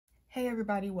Hey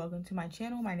everybody, welcome to my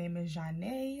channel. My name is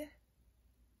Janae,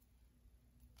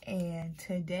 and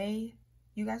today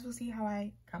you guys will see how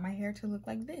I got my hair to look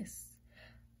like this.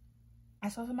 I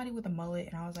saw somebody with a mullet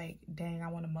and I was like, dang, I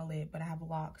want a mullet, but I have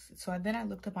locks. So then I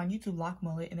looked up on YouTube lock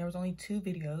mullet and there was only 2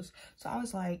 videos. So I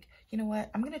was like, you know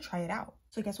what? I'm gonna try it out.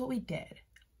 So guess what we did?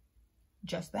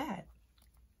 Just that.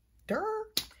 Durr.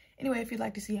 Anyway, if you'd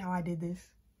like to see how I did this,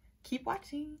 keep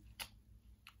watching.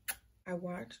 I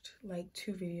watched like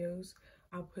 2 videos.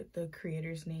 I'll put the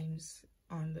creators' names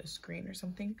on the screen or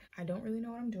something. I don't really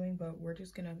know what I'm doing, but we're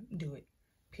just gonna do it,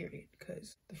 period,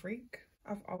 because the freak.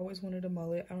 I've always wanted a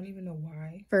mullet. I don't even know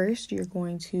why. First, you're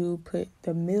going to put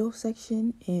the middle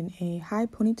section in a high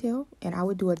ponytail, and I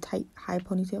would do a tight high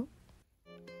ponytail.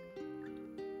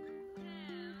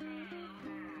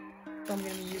 So I'm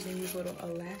gonna be using these little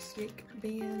elastic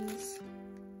bands.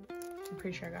 I'm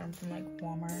pretty sure I got them from like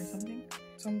Walmart or something.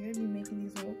 So I'm gonna be making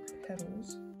these little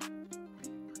petals.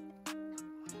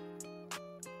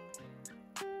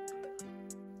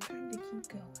 Time to keep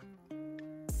going.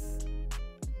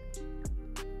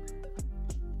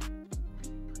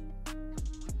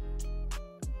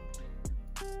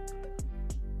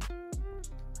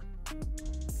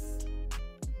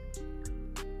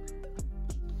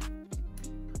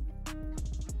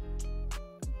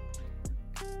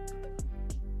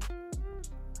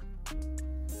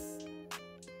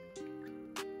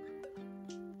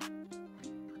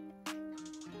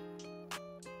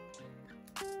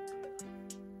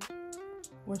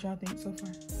 What y'all think so far?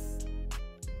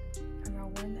 I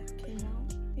got one that came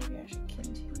out. Maybe I should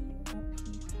continue up here.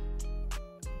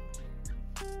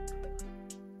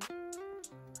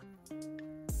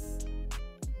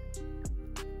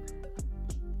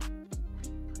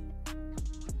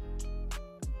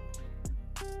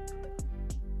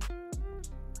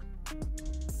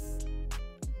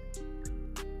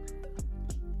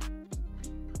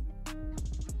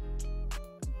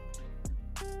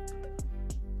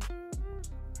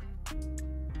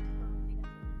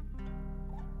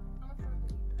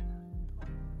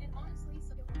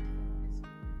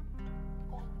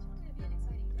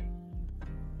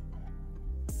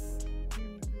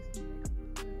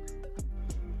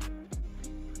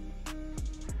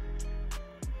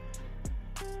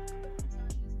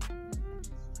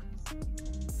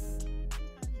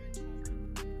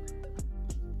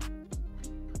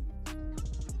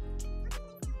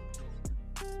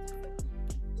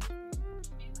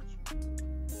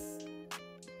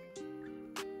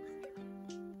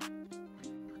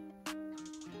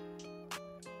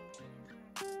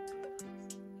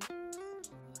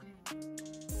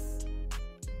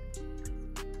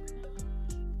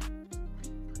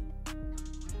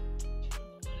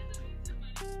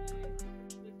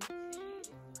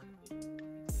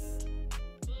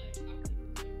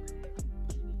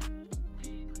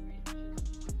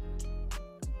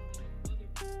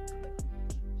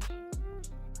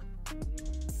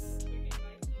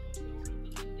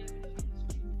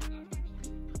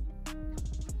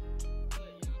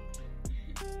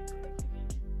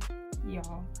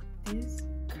 Y'all, this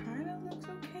kind of looks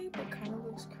okay, but kind of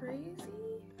looks crazy.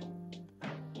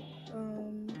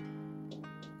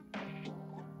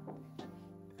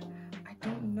 I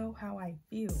don't know how I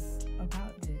feel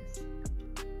about this.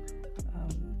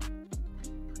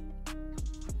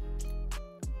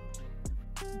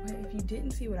 But if you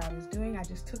didn't see what I was doing, I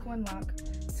just took one lock,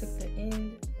 took the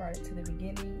end, brought it to the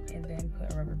beginning, and then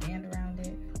put a rubber band around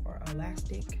it or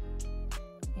elastic.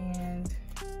 And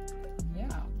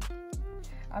yeah.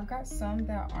 I've got some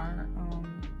that aren't,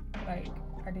 like,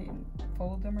 I didn't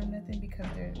fold them or nothing because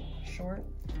they're short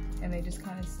and they just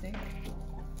kind of stick.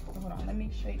 So hold on, let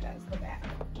me show you guys the back.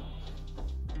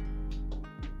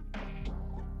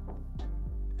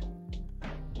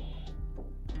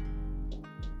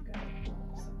 Got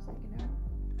some sticking out.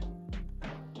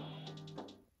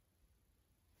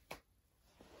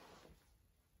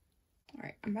 All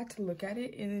right, I'm about to look at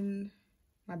it in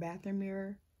my bathroom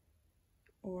mirror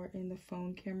or in the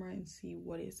phone camera and see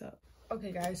what is up.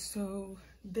 Okay guys, so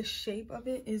the shape of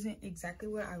it isn't exactly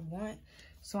what I want,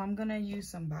 so I'm gonna use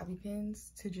some bobby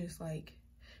pins to just like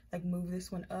move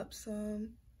this one up some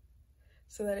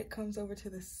so that it comes over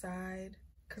to the side,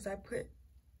 because I put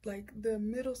like the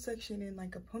middle section in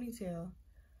like a ponytail.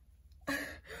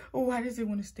 Why does it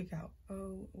want to stick out?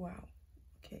 Oh wow.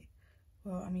 Okay,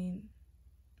 well, I mean,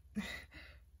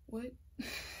 what?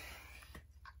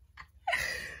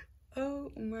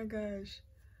 Oh my gosh.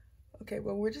 Okay,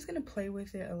 well, we're just gonna play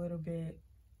with it a little bit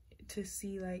to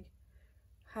see like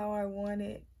how I want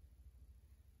it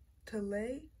to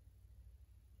lay.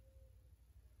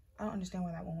 I don't understand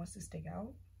why that one wants to stick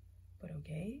out, but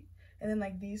okay. And then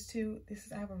like these two,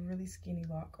 I have a really skinny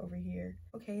lock over here.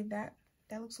 Okay, that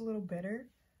looks a little better.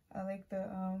 I like the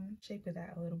shape of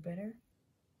that a little better.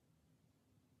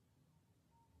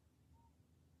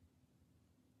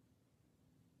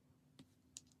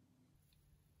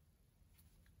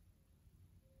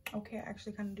 Okay, I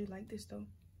actually kind of do like this though.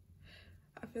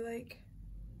 I feel like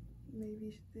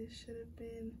maybe this should have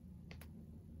been,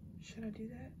 should I do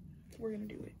that? We're gonna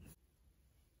do it.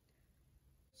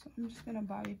 So I'm just gonna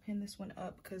bobby pin this one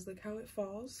up because look how it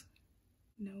falls.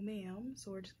 No ma'am.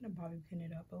 So we're just gonna bobby pin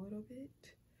it up a little bit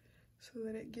so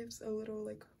that it gives a little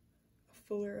like a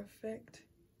fuller effect.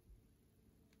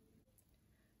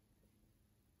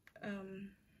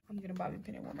 I'm gonna bobby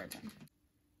pin it one more time.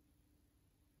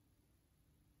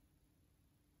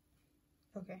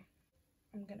 Okay,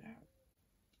 I'm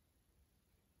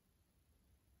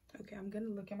gonna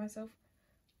look at myself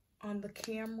on the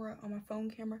camera, on my phone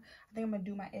camera. I think I'm gonna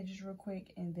do my edges real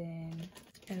quick and then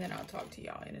I'll talk to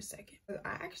y'all in a second.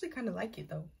 I actually kind of like it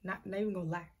though. Not even gonna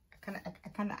lie. I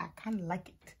kind of like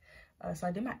it. So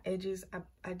I did my edges.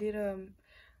 I did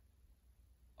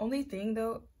only thing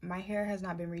though, my hair has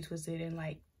not been retwisted in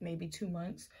like maybe 2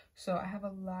 months. So I have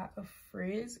a lot of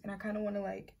frizz and I kind of want to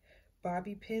like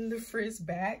bobby pin the frizz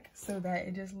back so that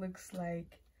it just looks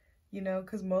like, you know,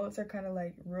 because mullets are kind of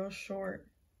like real short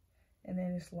and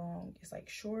then it's long. It's like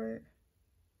short,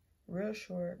 real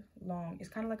short, long. It's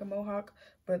kind of like a mohawk,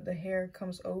 but the hair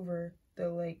comes over the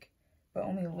like, but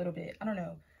only a little bit. I don't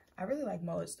know. I really like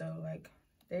mullets though. Like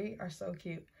they are so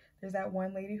cute. There's that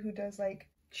one lady who does like,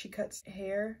 she cuts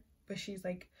hair, but she's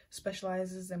like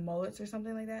specializes in mullets or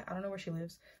something like that. I don't know where she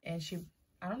lives. And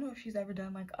I don't know if she's ever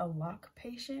done like a lock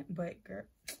patient, but girl,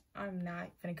 I'm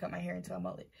not gonna cut my hair into a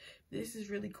mullet. This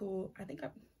is really cool. I think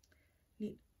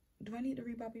do I need to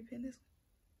re-bobby pin this?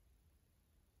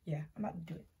 Yeah, I'm about to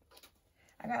do it.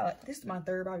 I got like, this is my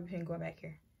third bobby pin going back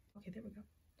here. Okay, there we go.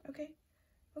 Okay,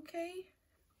 okay,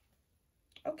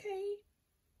 okay.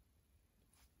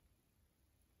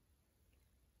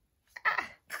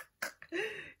 Ah.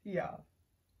 Yeah.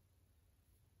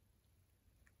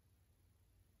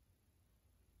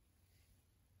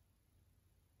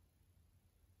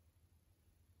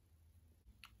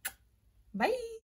 Bye.